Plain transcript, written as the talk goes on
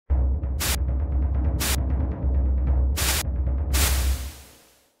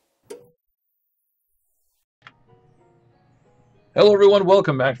Hello everyone,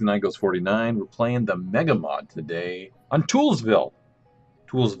 welcome back to Night Goes 49. We're playing the MegaMod today on Toolsville.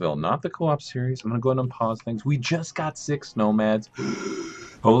 Toolsville, not the co-op series. I'm going to go ahead and pause things. We just got 6 nomads.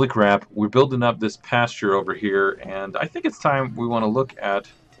 Holy crap, we're building up this pasture over here, and I think it's time we want to look at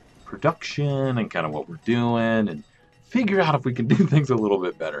production and kind of what we're doing and figure out if we can do things a little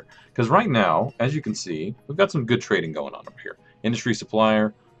bit better. Because right now, as you can see, we've got some good trading going on over here. Industry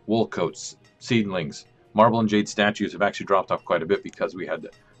supplier, wool coats, seedlings, marble and jade statues have actually dropped off quite a bit because we had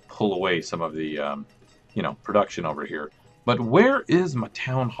to pull away some of the, production over here. But where is my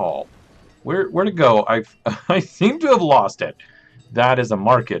town hall? Where to go? I seem to have lost it. That is a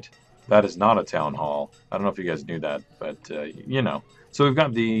market. That is not a town hall. I don't know if you guys knew that, but So we've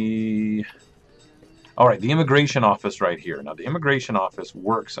got all right, the immigration office right here. Now the immigration office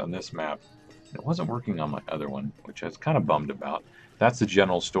works on this map. It wasn't working on my other one, which I was kind of bummed about. That's the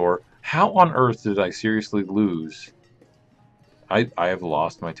general store. How on earth did I seriously lose? I have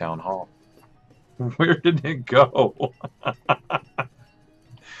lost my town hall. Where did it go?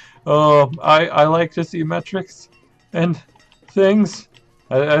 Oh, I like to see metrics and things.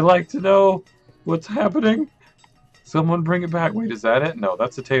 I like to know what's happening. Someone bring it back. Wait, is that it? No,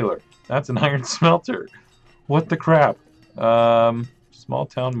 that's a tailor. That's an iron smelter. What the crap? Small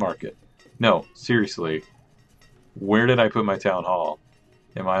town market. No, seriously. Where did I put my town hall?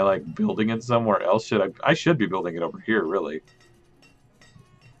 Am I like building it somewhere else? I should be building it over here, really.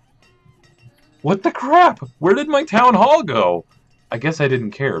 What the crap? Where did my town hall go? I guess I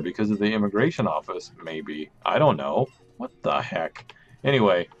didn't care because of the immigration office, maybe. I don't know. What the heck?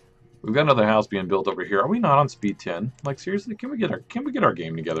 Anyway, we've got another house being built over here. Are we not on speed 10? Like seriously, can we get our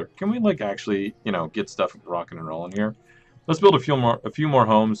game together? Can we like actually, get stuff rocking and rolling here? Let's build a few more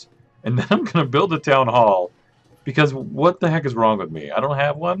homes, and then I'm gonna build a town hall. Because what the heck is wrong with me? I don't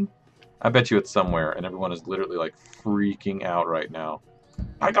have one? I bet you it's somewhere, and everyone is literally like freaking out right now.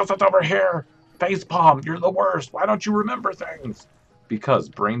 I know it's over here! Facepalm, you're the worst! Why don't you remember things? Because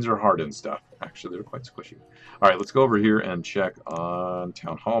brains are hard and stuff. Actually, they're quite squishy. Alright, let's go over here and check on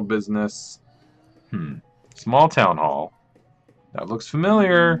town hall business. Small town hall. That looks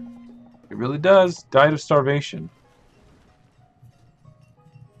familiar. It really does. Died of starvation.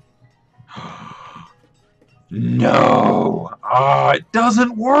 No! Ah, it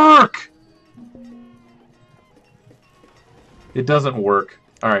doesn't work! It doesn't work.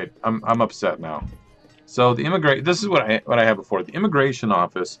 All right, I'm upset now. So the immigrate. This is what I had before. The immigration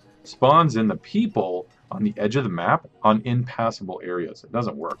office spawns in the people on the edge of the map on impassable areas. It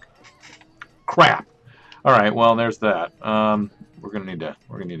doesn't work. Crap. All right. Well, there's that. We're gonna need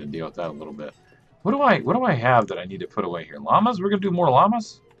to deal with that a little bit. What do I have that I need to put away here? Llamas? We're gonna do more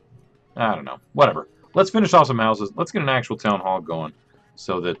llamas? I don't know. Whatever. Let's finish off some houses. Let's get an actual town hall going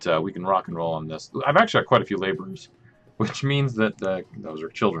so that we can rock and roll on this. I've actually got quite a few laborers, which means that those are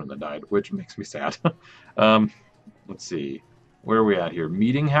children that died, which makes me sad. um, let's see. Where are we at here?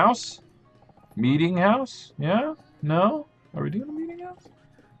 Meeting house? Meeting house? Yeah? No? Are we doing a meeting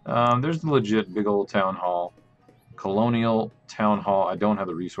house? There's the legit big old town hall. Colonial town hall. I don't have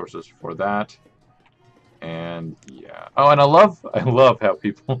the resources for that. And yeah. Oh, and I love how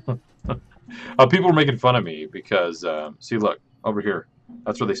people people were making fun of me because see, look over here.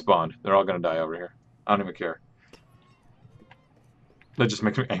 That's where they spawned. They're all gonna die over here. I don't even care. That just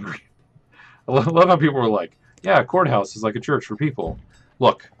makes me angry. I love how people were like, "Yeah, a courthouse is like a church for people."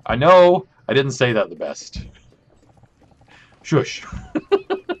 Look, I know I didn't say that the best. Shush.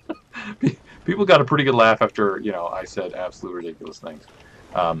 People got a pretty good laugh after I said absolute ridiculous things.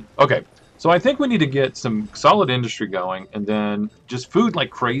 Okay, so I think we need to get some solid industry going, and then just food like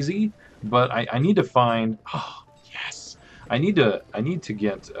crazy. But I need to find. Oh yes, I need to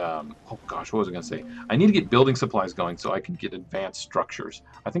get. Oh gosh, what was I gonna say? I need to get building supplies going so I can get advanced structures.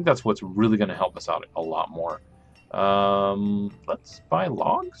 I think that's what's really gonna help us out a lot more. Let's buy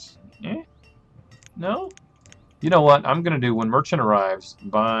logs. Eh? No. You know what? I'm gonna do when merchant arrives.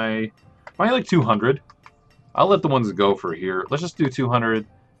 Buy like 200. I'll let the ones go for here. Let's just do 200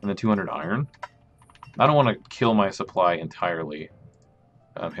 and then 200 iron. I don't want to kill my supply entirely.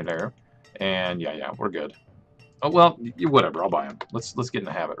 Here. And yeah, we're good. Oh well, whatever. I'll buy them. Let's get in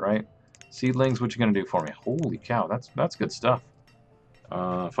the habit, right? Seedlings, what you gonna do for me? Holy cow, that's good stuff.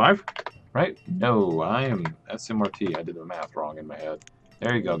 5, right? No, I am SMRT. I did the math wrong in my head.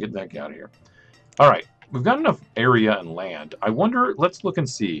 There you go. Get that guy out of here. All right, we've got enough area and land. I wonder. Let's look and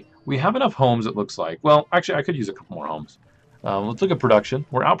see. We have enough homes. It looks like. Well, actually, I could use a couple more homes. Let's look at production.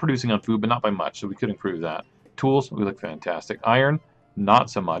 We're outproducing on food, but not by much, so we could improve that. Tools, we look fantastic. Iron, not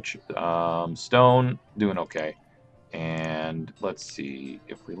so much. Stone, doing okay. And let's see,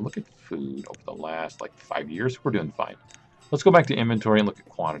 if we look at food over the last like 5 years, we're doing fine. let's go back to inventory and look at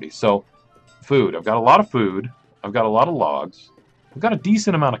quantity. So food, I've got a lot of food. I've got a lot of logs. We've got a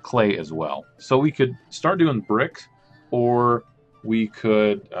decent amount of clay as well. So we could start doing bricks, or we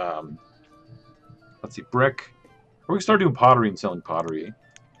could, let's see, brick, or we could start doing pottery and selling pottery.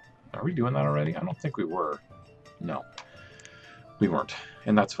 Are we doing that already? I don't think we were. No, we weren't,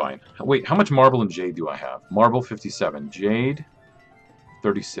 and that's fine. Wait, how much marble and jade do I have? Marble 57, jade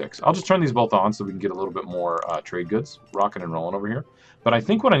 36. I'll just turn these both on so we can get a little bit more trade goods rocking and rolling over here. But I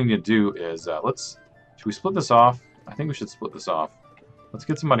think what I need to do is, should we split this off? I think we should split this off. Let's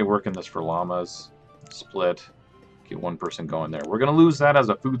get somebody working this for llamas. Split. Get one person going there. We're going to lose that as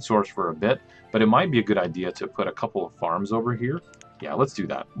a food source for a bit, but it might be a good idea to put a couple of farms over here. Yeah, let's do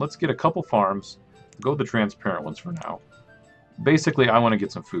that. Let's get a couple farms. Go with the transparent ones for now. Basically, I want to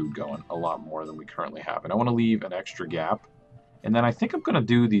get some food going, a lot more than we currently have. And I want to leave an extra gap. And then I think I'm going to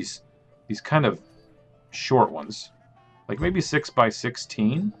do these kind of short ones. Like maybe 6 by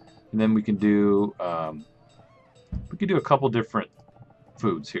 16. And then we can do a couple different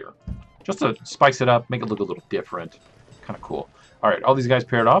foods here, just to spice it up, make it look a little different. Kind of cool. All right, all these guys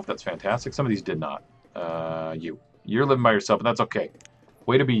paired off. That's fantastic. Some of these did not. You're living by yourself, but that's okay.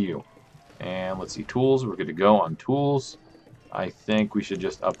 Way to be you. And let's see, tools. We're good to go on tools. I think we should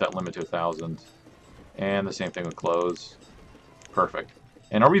just up that limit to 1,000. And the same thing with clothes. Perfect.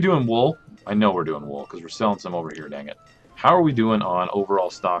 And are we doing wool? I know we're doing wool because we're selling some over here, dang it. How are we doing on overall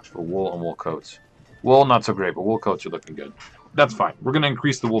stocks for wool and wool coats? Wool, not so great, but wool coats are looking good. That's fine. We're going to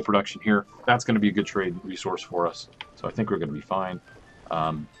increase the wool production here. That's going to be a good trade resource for us. So I think we're going to be fine.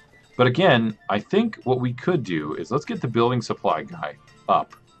 But again, I think what we could do is let's get the building supply guy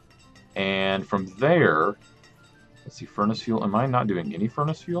up. And from there, let's see, furnace fuel. Am I not doing any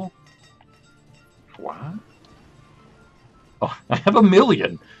furnace fuel? What? Oh, I have 1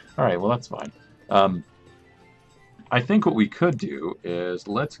 million. All right, well, that's fine. I think what we could do is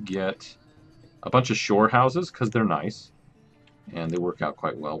let's get a bunch of shore houses because they're nice. And they work out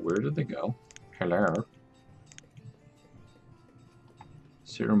quite well. Where did they go? Hello.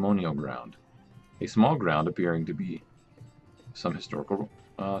 Ceremonial ground. A small ground appearing to be some historical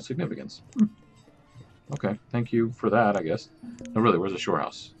significance. Okay, thank you for that, I guess. No, really, where's the shore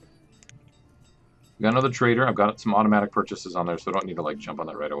house? We got another trader. I've got some automatic purchases on there, so I don't need to, like, jump on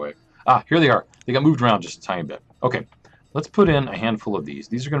that right away. Ah, here they are. They got moved around just a tiny bit. Okay, let's put in a handful of these.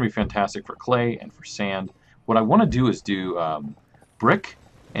 These are going to be fantastic for clay and for sand. What I want to do is do brick,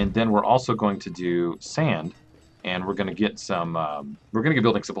 and then we're also going to do sand, and we're going to get some, we're going to get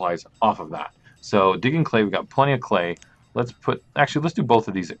building supplies off of that. So digging clay, we've got plenty of clay. Let's do both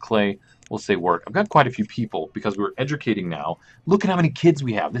of these at clay. We'll say work. I've got quite a few people because we're educating now. Look at how many kids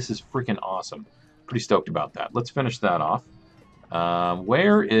we have. This is freaking awesome. Pretty stoked about that. Let's finish that off.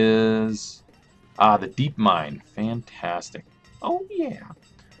 Where is the deep mine? Fantastic. Oh, yeah.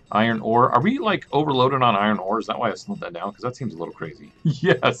 Iron ore. Are we, like, overloaded on iron ore? Is that why I slowed that down? Because that seems a little crazy.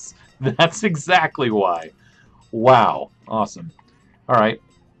 Yes, that's exactly why. Wow. Awesome. All right.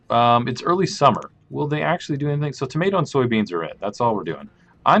 It's early summer. Will they actually do anything? So tomato and soybeans are it. That's all we're doing.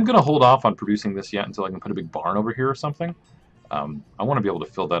 I'm going to hold off on producing this yet until I can put a big barn over here or something. I want to be able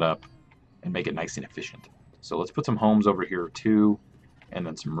to fill that up and make it nice and efficient. So let's put some homes over here too, and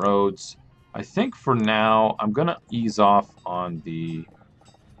then some roads. I think for now I'm going to ease off on the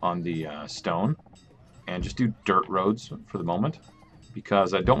stone and just do dirt roads for the moment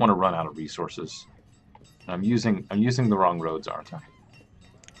because I don't want to run out of resources. I'm using the wrong roads, aren't I?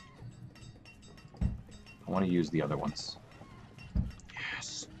 I want to use the other ones.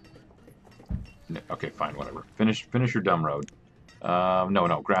 Yes. Okay, fine, whatever. Finish your dumb road.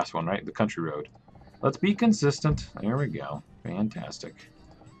 No, grass one, right? The country road. Let's be consistent. There we go. Fantastic.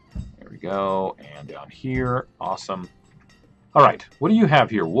 There we go. And down here. Awesome. All right. What do you have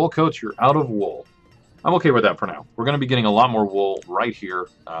here? Wool coats. You're out of wool. I'm okay with that for now. We're going to be getting a lot more wool right here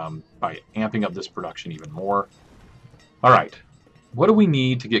by amping up this production even more. All right. What do we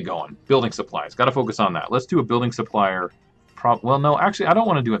need to get going? Building supplies. Got to focus on that. Let's do a building supplier. Well, no, actually, I don't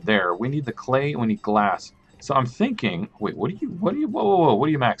want to do it there. We need the clay and we need glass. So I'm thinking, wait, whoa, what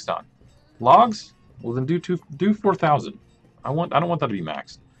are you maxed on? Logs? Well, then do 4,000. I don't want that to be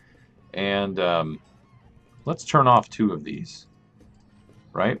maxed. And let's turn off 2 of these,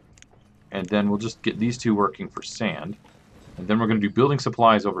 right? And then we'll just get these 2 working for sand. And then we're going to do building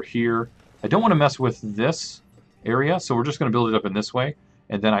supplies over here. I don't want to mess with this area, so we're just going to build it up in this way.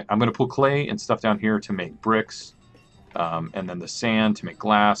 And then I'm going to put clay and stuff down here to make bricks. And then the sand to make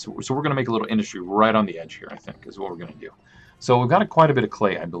glass. So we're going to make a little industry right on the edge here, I think, is what we're going to do. So we've got quite a bit of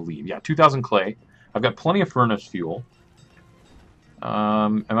clay, I believe. Yeah, 2,000 clay. I've got plenty of furnace fuel.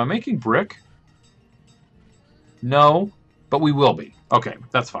 Am I making brick? No. but we will be. Okay,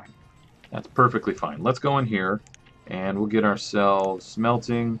 that's fine. That's perfectly fine. Let's go in here, and we'll get ourselves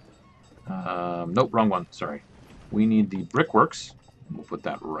smelting. Nope, wrong one. Sorry. We need the brickworks. We'll put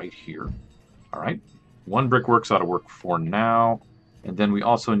that right here. All right. One brickworks ought to work for now. And then we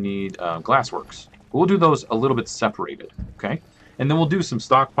also need glassworks. We'll do those a little bit separated, okay? And then we'll do some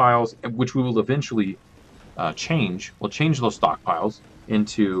stockpiles, which we will eventually change. We'll change those stockpiles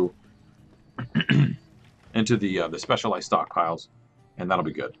into into the specialized stockpiles, and that'll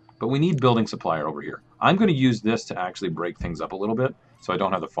be good. But we need building supplier over here. I'm going to use this to actually break things up a little bit, so I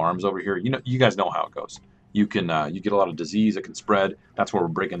don't have the farms over here. You guys know how it goes. You can you get a lot of disease, it can spread. That's why we're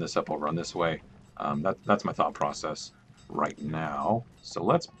breaking this up over on this way. That's my thought process right now. So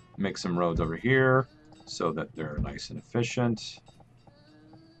let's make some roads over here so that they're nice and efficient.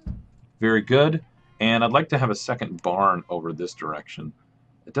 Very good. And I'd like to have a second barn over this direction.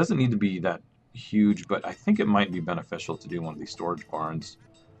 It doesn't need to be that huge, but I think it might be beneficial to do one of these storage barns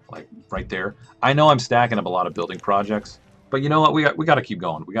like right there. I know I'm stacking up a lot of building projects, but you know what? We got to keep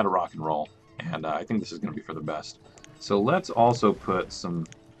going. We got to rock and roll, and I think this is going to be for the best. So let's also put some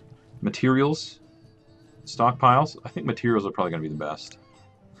materials stockpiles. I think materials are probably going to be the best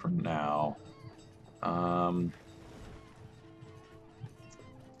for now.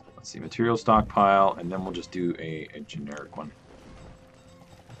 Let's see, material stockpile, and then we'll just do a generic one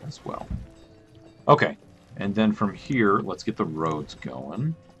as well. Okay, and then from here, let's get the roads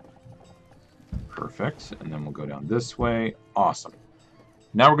going. Perfect, and then we'll go down this way. Awesome.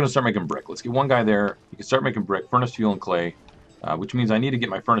 Now we're going to start making brick. Let's get one guy there. You can start making brick, furnace fuel, and clay, which means I need to get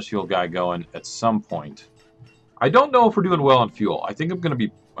my furnace fuel guy going at some point. I don't know if we're doing well on fuel. I think I'm going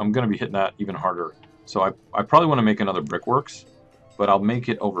to be hitting that even harder. So I probably want to make another brickworks, but I'll make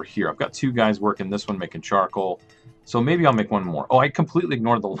it over here. I've got two guys working this one making charcoal, so maybe I'll make one more. Oh, I completely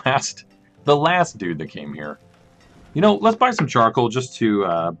ignored the last dude that came here. You know, let's buy some charcoal just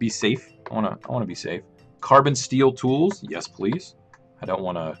to be safe. I want to be safe. Carbon steel tools, yes please. I don't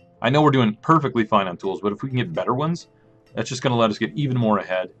want to. I know we're doing perfectly fine on tools, but if we can get better ones, that's just going to let us get even more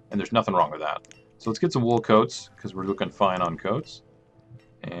ahead, and there's nothing wrong with that. So let's get some wool coats, because we're looking fine on coats.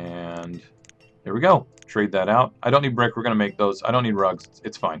 And there we go. Trade that out. I don't need brick. We're going to make those. I don't need rugs.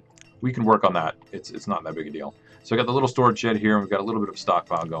 It's fine. We can work on that. It's not that big a deal. So I got the little storage shed here, and we've got a little bit of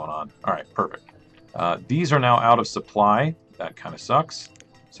stockpile going on. All right, perfect. These are now out of supply. That kind of sucks.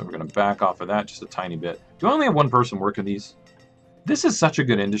 So we're going to back off of that just a tiny bit. Do I only have one person working these? This is such a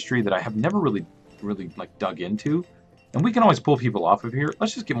good industry that I have never really like dug into. And we can always pull people off of here.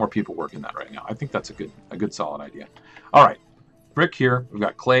 Let's just get more people working that right now. I think that's a good solid idea. All right, brick here. We've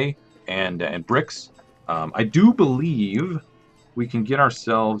got clay and bricks. I do believe we can get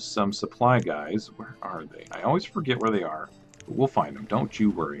ourselves some supply guys. Where are they? I always forget where they are. But we'll find them. Don't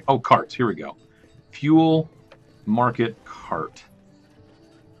you worry. Oh, carts. Here we go. Fuel market cart.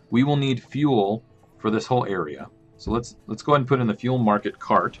 We will need fuel for this whole area. So let's go ahead and put in the fuel market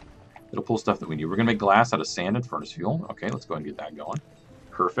cart. It'll pull stuff that we need. We're going to make glass out of sand and furnace fuel. Okay, let's go ahead and get that going.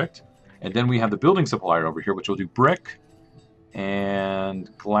 Perfect. And then we have the building supplier over here, which will do brick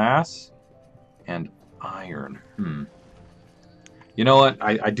and glass and iron. You know what?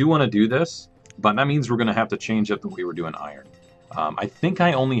 I do want to do this, but that means we're going to have to change up the way we're doing iron. I think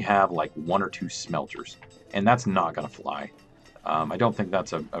I only have like 1 or 2 smelters, and that's not going to fly. I don't think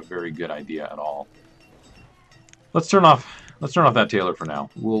that's a very good idea at all. Let's turn off that Taylor for now.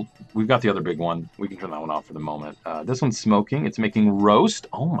 We've got the other big one. We can turn that one off for the moment. This one's smoking. It's making roast.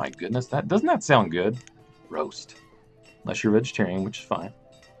 Oh my goodness, doesn't that sound good? Roast. Unless you're vegetarian, which is fine.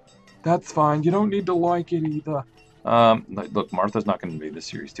 That's fine. You don't need to like it either. Look, Martha's not going to be this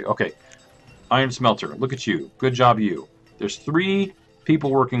series too. Okay, iron smelter. Look at you. Good job, you. There's 3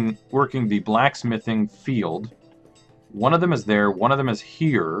 people working the blacksmithing field. One of them is there. One of them is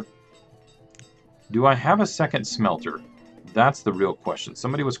here. Do I have a second smelter? That's the real question.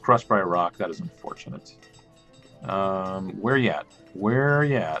 Somebody was crushed by a rock. That is unfortunate. Where you at? Where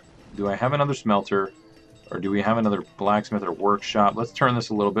you at? Do I have another smelter? Or do we have another blacksmith or workshop? Let's turn this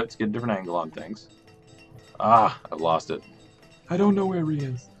a little bit to get a different angle on things. Ah, I've lost it. I don't know where he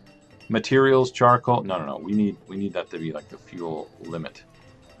is. Materials, charcoal. No. We need that to be like the fuel limit.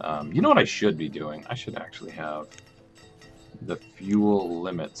 You know what I should be doing? I should actually have the fuel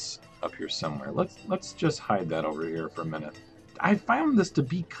limits up here somewhere. Let's just hide that over here for a minute. I found this to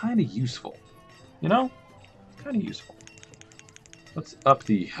be kind of useful. You know? Kind of useful. Let's up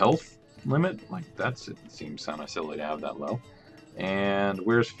the health limit. Like, it seems kind of silly to have that low. And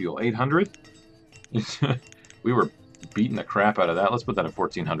where's fuel? 800? We were beating the crap out of that. Let's put that at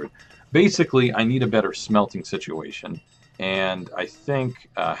 1400. Basically, I need a better smelting situation. And I think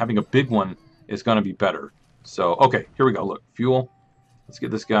having a big one is going to be better. So, okay, here we go. Look, fuel. Let's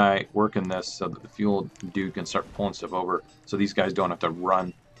get this guy working this so that the fuel dude can start pulling stuff over so these guys don't have to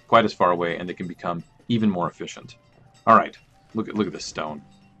run quite as far away and they can become even more efficient. All right, look at this stone.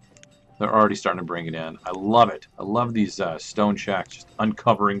 They're already starting to bring it in. I love it. I love these stone shacks, just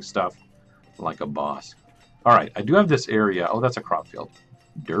uncovering stuff like a boss. All right, I do have this area. Oh, that's a crop field.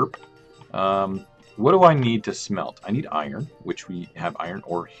 Derp. What do I need to smelt? I need iron, which we have iron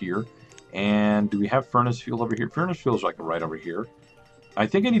ore here. And do we have furnace fuel over here? Furnace fuel is like right over here. I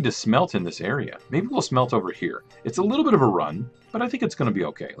think I need to smelt in this area. Maybe we'll smelt over here. It's a little bit of a run, but I think it's going to be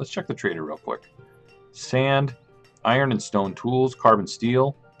okay. Let's check the trader real quick. Sand, iron and stone tools, carbon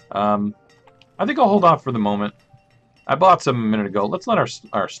steel. I think I'll hold off for the moment. I bought some a minute ago. Let's let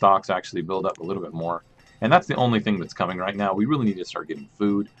our stocks actually build up a little bit more. And that's the only thing that's coming right now. We really need to start getting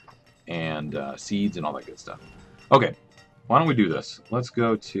food and seeds and all that good stuff. Okay, why don't we do this? Let's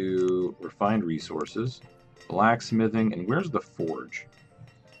go to refined resources, blacksmithing, and where's the forge?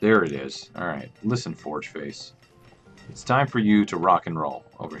 There it is. All right, listen, forge face. It's time for you to rock and roll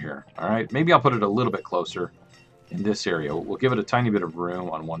over here. All right, maybe I'll put it a little bit closer in this area. We'll give it a tiny bit of room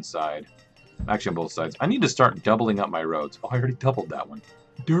on one side. Actually, on both sides. I need to start doubling up my roads. Oh, I already doubled that one.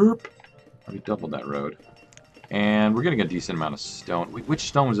 Derp. I already doubled that road. And we're getting a decent amount of stone. Which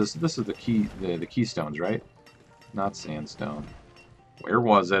stone was this? This is the key, the keystones, right? Not sandstone. Where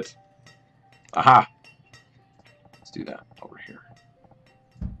was it? Aha! Let's do that over here.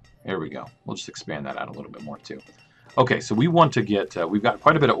 There we go. We'll just expand that out a little bit more too. Okay, so we want to get, we've got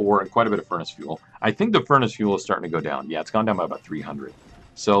quite a bit of ore and quite a bit of furnace fuel. I think the furnace fuel is starting to go down. Yeah, it's gone down by about 300.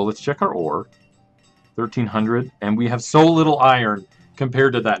 So let's check our ore. 1,300. And we have so little iron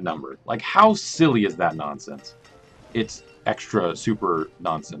compared to that number. Like, how silly is that nonsense? It's extra, super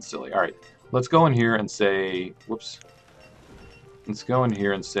nonsense silly. All right, let's go in here and say, whoops. Let's go in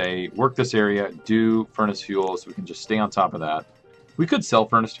here and say, work this area, do furnace fuel, so we can just stay on top of that. We could sell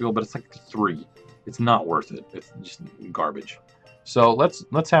furnace fuel, but it's like 3. It's not worth it. It's just garbage. So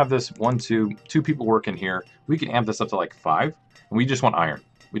let's have this 1, 2 people working here. We can amp this up to like 5, and we just want iron.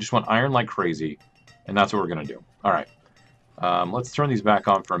 We just want iron like crazy, and that's what we're gonna do. All right. Let's turn these back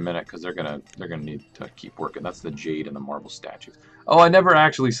on for a minute because they're gonna need to keep working. That's the jade and the marble statues. Oh, I never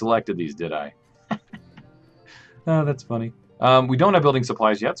actually selected these, did I? Oh, that's funny. We don't have building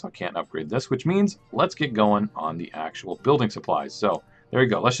supplies yet, so I can't upgrade this, which means let's get going on the actual building supplies. So there you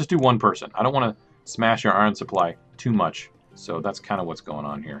go. Let's just do one person. I don't want to smash our iron supply too much, so that's kind of what's going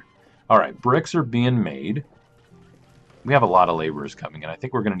on here. All right, bricks are being made. We have a lot of laborers coming in. I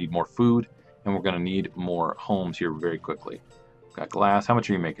think we're going to need more food, and we're going to need more homes here very quickly. Got glass. How much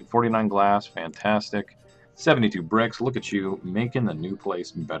are you making? 49 glass. Fantastic. 72 bricks. Look at you making the new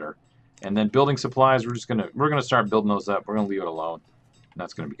place better. And then building supplies, we're gonna start building those up. We're gonna leave it alone. And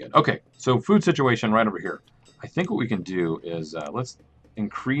that's gonna be good. Okay, so food situation right over here. I think what we can do is let's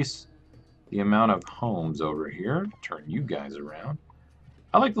increase the amount of homes over here. Turn you guys around.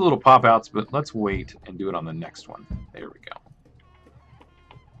 I like the little pop outs, but let's wait and do it on the next one. There we go.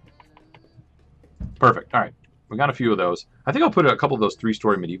 Perfect. All right, we got a few of those. I think I'll put a couple of those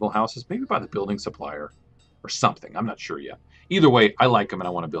 3-story medieval houses, maybe by the building supplier or something. I'm not sure yet. Either way, I like them and I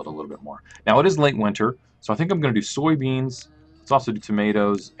want to build a little bit more. Now, it is late winter, so I think I'm going to do soybeans. Let's also do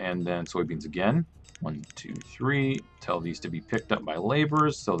tomatoes and then soybeans again. 1, 2, 3. Tell these to be picked up by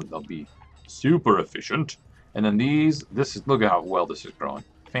laborers so that they'll be super efficient. And then these, look at how well this is growing.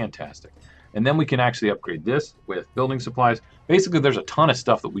 Fantastic. And then we can actually upgrade this with building supplies. Basically, there's a ton of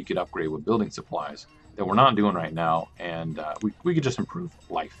stuff that we could upgrade with building supplies that we're not doing right now, and we could just improve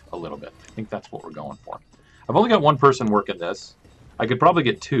life a little bit. I think that's what we're going for. I've only got one person working this. I could probably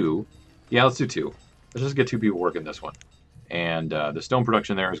get 2. Yeah, let's do 2. Let's just get 2 people working this one. And the stone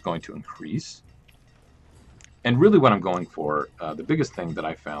production there is going to increase. And really what I'm going for, the biggest thing that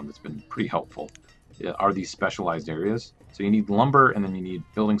I found that's been pretty helpful are these specialized areas. So you need lumber and then you need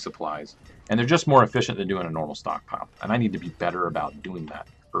building supplies. And they're just more efficient than doing a normal stockpile. And I need to be better about doing that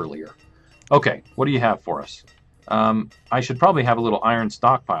earlier. Okay, what do you have for us? I should probably have a little iron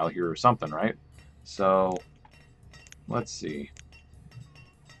stockpile here or something, right? So let's see.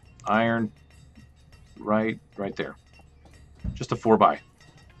 Iron right there. Just a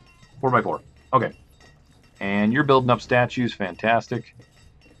 4x4. Okay. And you're building up statues. Fantastic.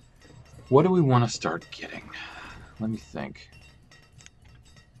 What do we want to start getting? Let me think.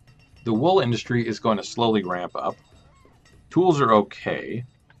 The wool industry is going to slowly ramp up. Tools are okay.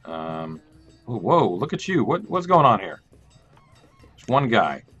 Whoa, look at you. What's going on here? There's one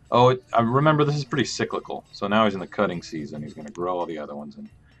guy. Oh, I remember this is pretty cyclical. So now he's in the cutting season. He's going to grow all the other ones. And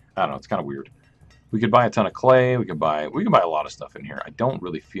I don't know. It's kind of weird. We could buy a ton of clay. We can buy a lot of stuff in here. I don't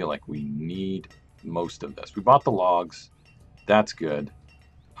really feel like we need most of this. We bought the logs. That's good.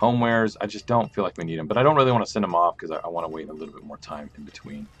 Homewares, I just don't feel like we need them. But I don't really want to send them off because I want to wait a little bit more time in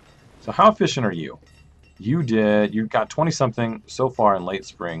between. So how efficient are you? You got 20-something so far in late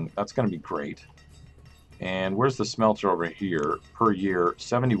spring. That's going to be great. And where's the smelter over here? Per year,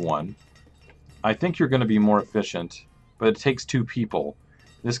 71. I think you're going to be more efficient, but it takes 2 people.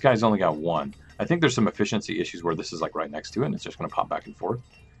 This guy's only got 1. I think there's some efficiency issues where this is like right next to it, and it's just going to pop back and forth.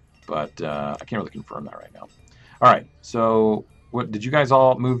 But I can't really confirm that right now. All right, so what did you guys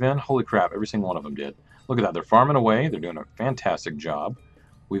all move in? Holy crap, every single one of them did. Look at that, they're farming away. They're doing a fantastic job.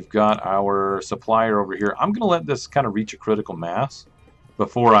 We've got our supplier over here. I'm going to let this kind of reach a critical mass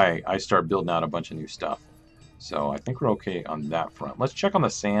before I start building out a bunch of new stuff. So I think we're okay on that front. Let's check on the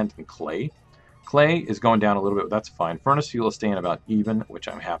sand and clay. Clay is going down a little bit, but that's fine. Furnace fuel is staying about even, which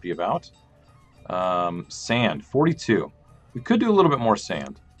I'm happy about. Sand, 42. We could do a little bit more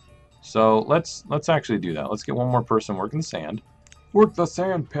sand. So let's actually do that. Let's get one more person working the sand. Work the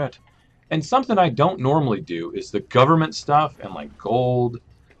sand pit. And something I don't normally do is the government stuff and like gold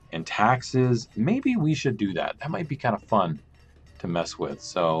and taxes. Maybe we should do that. That might be kind of fun to mess with.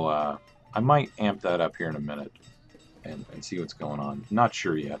 So I might amp that up here in a minute and see what's going on. Not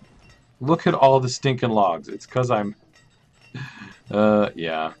sure yet. Look at all the stinking logs. It's because I'm...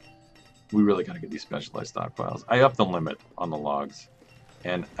 yeah. We really got to get these specialized stockpiles. I upped the limit on the logs.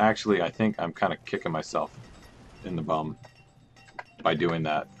 And actually, I think I'm kind of kicking myself in the bum by doing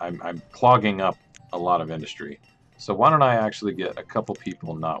that. I'm clogging up a lot of industry. So why don't I actually get a couple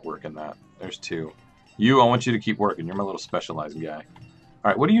people not working that? There's 2. You, I want you to keep working. You're my little specialized guy. All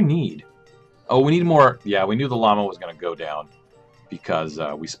right, what do you need? Oh, we need more. Yeah, we knew the llama was going to go down because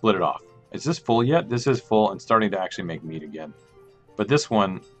we split it off. Is this full yet? This is full and starting to actually make meat again. But this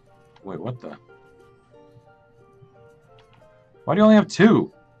one... Wait, what the... Why do you only have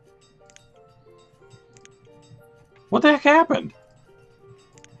 2? What the heck happened?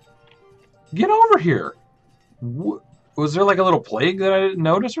 Get over here. Was there like a little plague that I didn't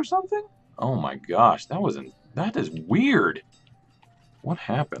notice or something? Oh my gosh, that is weird. What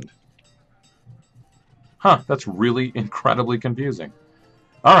happened? Huh, that's really incredibly confusing.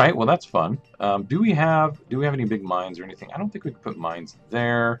 All right, well that's fun. Do we have any big mines or anything? I don't think we can put mines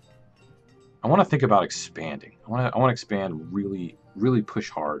there. I want to think about expanding. I want to expand really, really push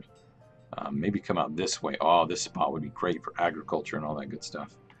hard. Maybe come out this way. Oh, this spot would be great for agriculture and all that good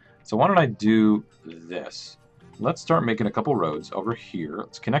stuff. So why don't I do this? Let's start making a couple roads over here.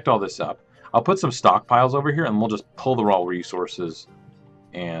 Let's connect all this up. I'll put some stockpiles over here, and we'll just pull the raw resources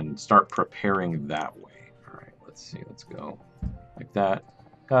and start preparing that way. All right, let's see. Let's go like that.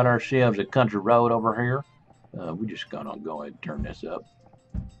 Got ourselves a country road over here. We just gonna go ahead and turn this up.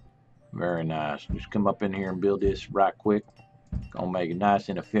 Very nice. Just come up in here and build this right quick. Gonna make it nice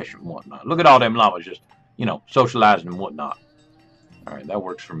and efficient and whatnot. Look at all them llamas just, you know, socializing and whatnot. All right, that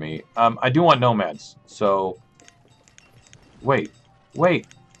works for me. I do want nomads. So, wait.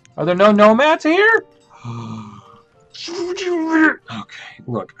 Are there no nomads here? Okay,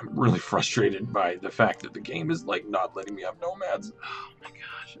 look, I'm really frustrated by the fact that the game is like not letting me have nomads. Oh my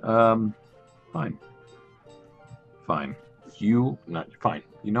gosh. Fine. Fine. You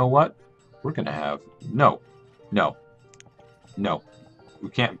know what? We're gonna have no. We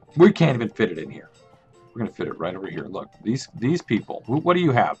can't even fit it in here. We're gonna fit it right over here. Look, these people. What do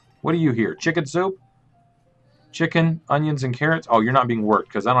you have? What do you here? Chicken soup? Chicken, onions, and carrots? Oh, you're not being worked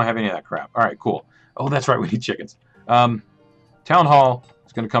because I don't have any of that crap. All right, cool. Oh, that's right. We need chickens. Town hall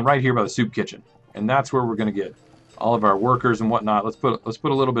is gonna come right here by the soup kitchen, and that's where we're gonna get all of our workers and whatnot. Let's put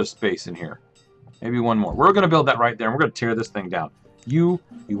a little bit of space in here. Maybe one more. We're gonna build that right there, and we're gonna tear this thing down. You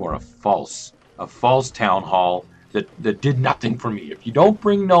are a false town hall that did nothing for me. If you don't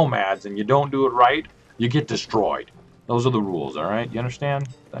bring nomads and you don't do it right, you get destroyed. Those are the rules, all right? You understand?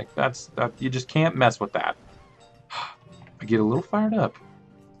 Like that. You just can't mess with that. I get a little fired up.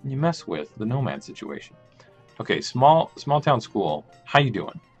 You mess with the nomad situation. Okay, small town school. How you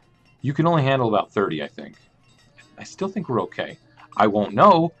doing? You can only handle about 30, I think. I still think we're okay. I won't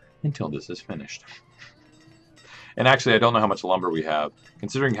know until this is finished. And actually, I don't know how much lumber we have.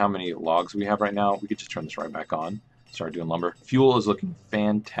 Considering how many logs we have right now, we could just turn this right back on. Start doing lumber. Fuel is looking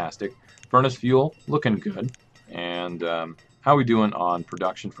fantastic. Furnace fuel, looking good. And how are we doing on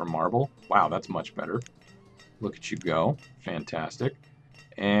production for marble? Wow, that's much better. Look at you go. Fantastic.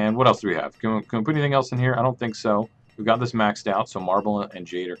 And what else do we have? Can we put anything else in here? I don't think so. We've got this maxed out, so marble and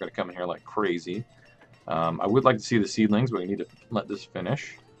jade are going to come in here like crazy. I would like to see the seedlings, but we need to let this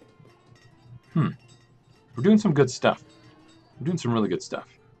finish. We're doing some good stuff. We're doing some really good stuff.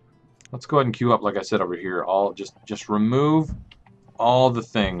 Let's go ahead and queue up, like I said over here. Just remove all the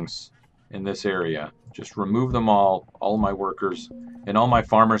things in this area. Just remove them all my workers, and all my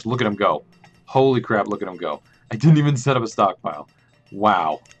farmers. Look at them go. Holy crap, look at them go. I didn't even set up a stockpile.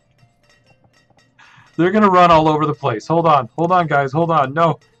 Wow. They're going to run all over the place. Hold on, guys, hold on.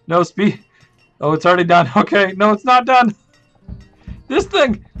 No, speed. Oh, it's already done. Okay, no, it's not done. This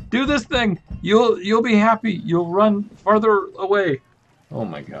thing, do this thing. You'll be happy. You'll run farther away. Oh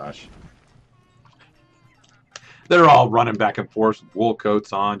my gosh. They're all running back and forth with wool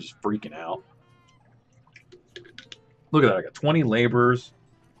coats on, just freaking out. Look at that. I got 20 laborers.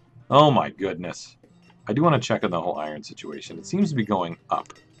 Oh my goodness. I do want to check on the whole iron situation. It seems to be going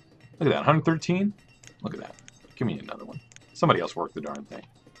up. Look at that. 113. Look at that. Give me another one. Somebody else work the darn thing.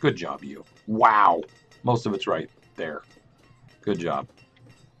 Good job, you. Wow. Most of it's right there. Good job.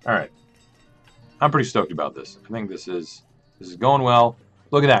 All right. I'm pretty stoked about this. I think this is going well.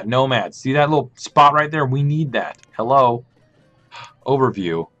 Look at that. Nomads. See that little spot right there? We need that. Hello.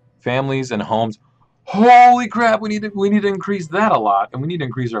 Overview. Families and homes. Holy crap. We need to increase that a lot. And we need to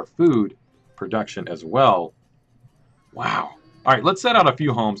increase our food production as well. Wow. All right. Let's set out a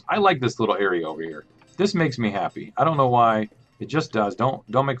few homes. I like this little area over here. This makes me happy. I don't know why. It just does.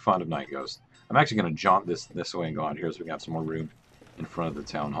 Don't make fun of Night Ghost. I'm actually going to jaunt this way and go out here so we can have some more room in front of the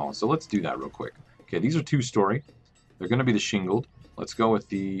town hall. So let's do that real quick. Okay, these are 2-story. They're going to be the shingled. Let's go with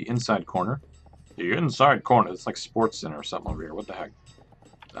the inside corner. The inside corner. It's like Sports Center or something over here. What the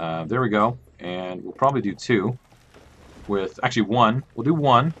heck? There we go. And we'll probably do 2 with, actually 1. We'll do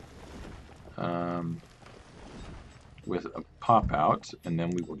 1 with a pop out, and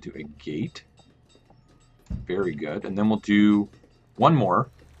then we will do a gate. Very good. And then we'll do 1 more,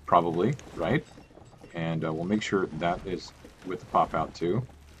 probably, right? And we'll make sure that is with the pop out too.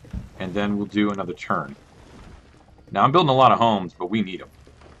 And then we'll do another turn. Now, I'm building a lot of homes, but we need them.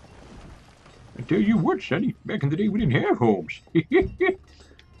 I tell you what, Sonny, back in the day, we didn't have homes.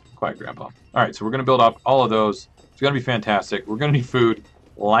 Quiet, Grandpa. All right, so we're going to build up all of those. It's going to be fantastic. We're going to need food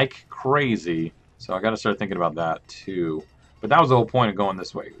like crazy. So I got to start thinking about that too. But that was the whole point of going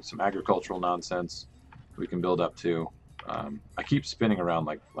this way. Some agricultural nonsense we can build up to. I keep spinning around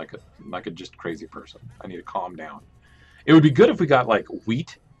like a just crazy person. I need to calm down. It would be good if we got like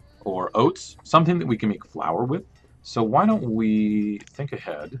wheat or oats, something that we can make flour with. So why don't we think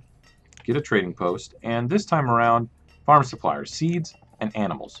ahead, get a trading post, and this time around, farm suppliers, seeds and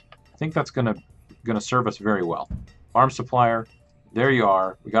animals. I think that's gonna serve us very well. Farm supplier, there you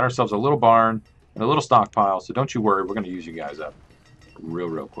are. We got ourselves a little barn and a little stockpile, so don't you worry, we're gonna use you guys up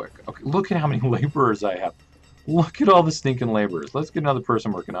real quick. Okay, look at how many laborers I have. Look at all the stinking laborers. Let's get another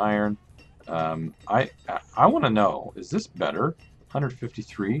person working iron. I want to know, is this better?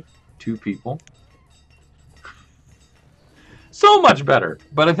 153, 2 people. So much better.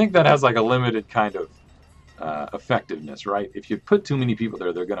 But I think that has like a limited kind of effectiveness, right? If you put too many people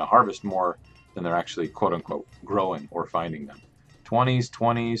there, they're going to harvest more than they're actually, quote unquote, growing or finding them. 20s,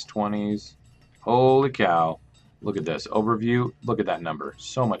 20s, 20s. Holy cow. Look at this. Overview. Look at that number.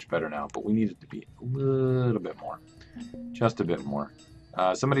 So much better now, but we need it to be a little bit more. Just a bit more.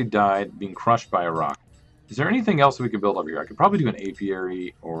 Somebody died being crushed by a rock. Is there anything else we could build over here? I could probably do an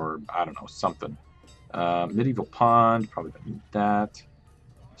apiary or, I don't know, something. Medieval pond. Probably don't need that.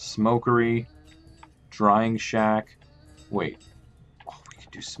 Smokery. Drying shack. Wait. Oh, we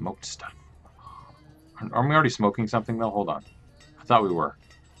could do smoked stuff. Aren't we already smoking something, though? Hold on. I thought we were.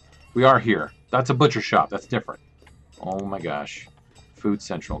 We are here. That's a butcher shop. That's different. Oh my gosh. Food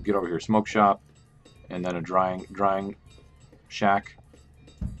Central. Get over here. Smoke shop. And then a drying shack.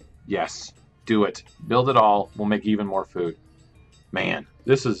 Yes. Do it. Build it all. We'll make even more food. Man,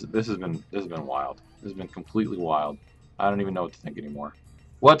 this has been wild. This has been completely wild. I don't even know what to think anymore.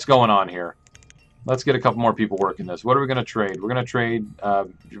 What's going on here? Let's get a couple more people working this. What are we going to trade? We're going to trade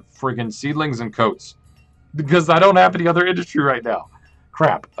freaking seedlings and coats. Because I don't have any other industry right now.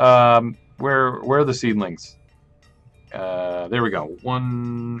 Crap. Where are the seedlings? There we go.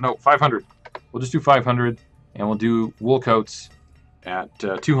 500. We'll just do 500, and we'll do wool coats at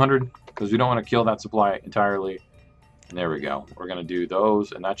 200 because we don't want to kill that supply entirely. And there we go. We're going to do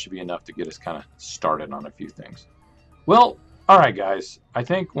those, and that should be enough to get us kind of started on a few things. Well, all right, guys. I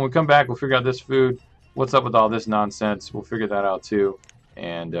think when we come back, we'll figure out this food. What's up with all this nonsense? We'll figure that out too,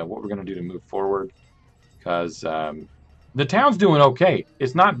 and what we're going to do to move forward. Because the town's doing okay.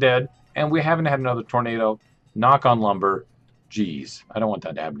 It's not dead, and we haven't had another tornado. Knock on lumber. Jeez, I don't want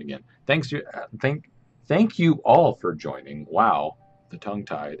that to happen again. Thank you all for joining. Wow, the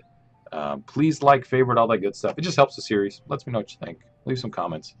tongue-tied. Please like, favorite, all that good stuff. It just helps the series. Lets me know what you think. Leave some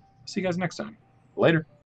comments. See you guys next time. Later.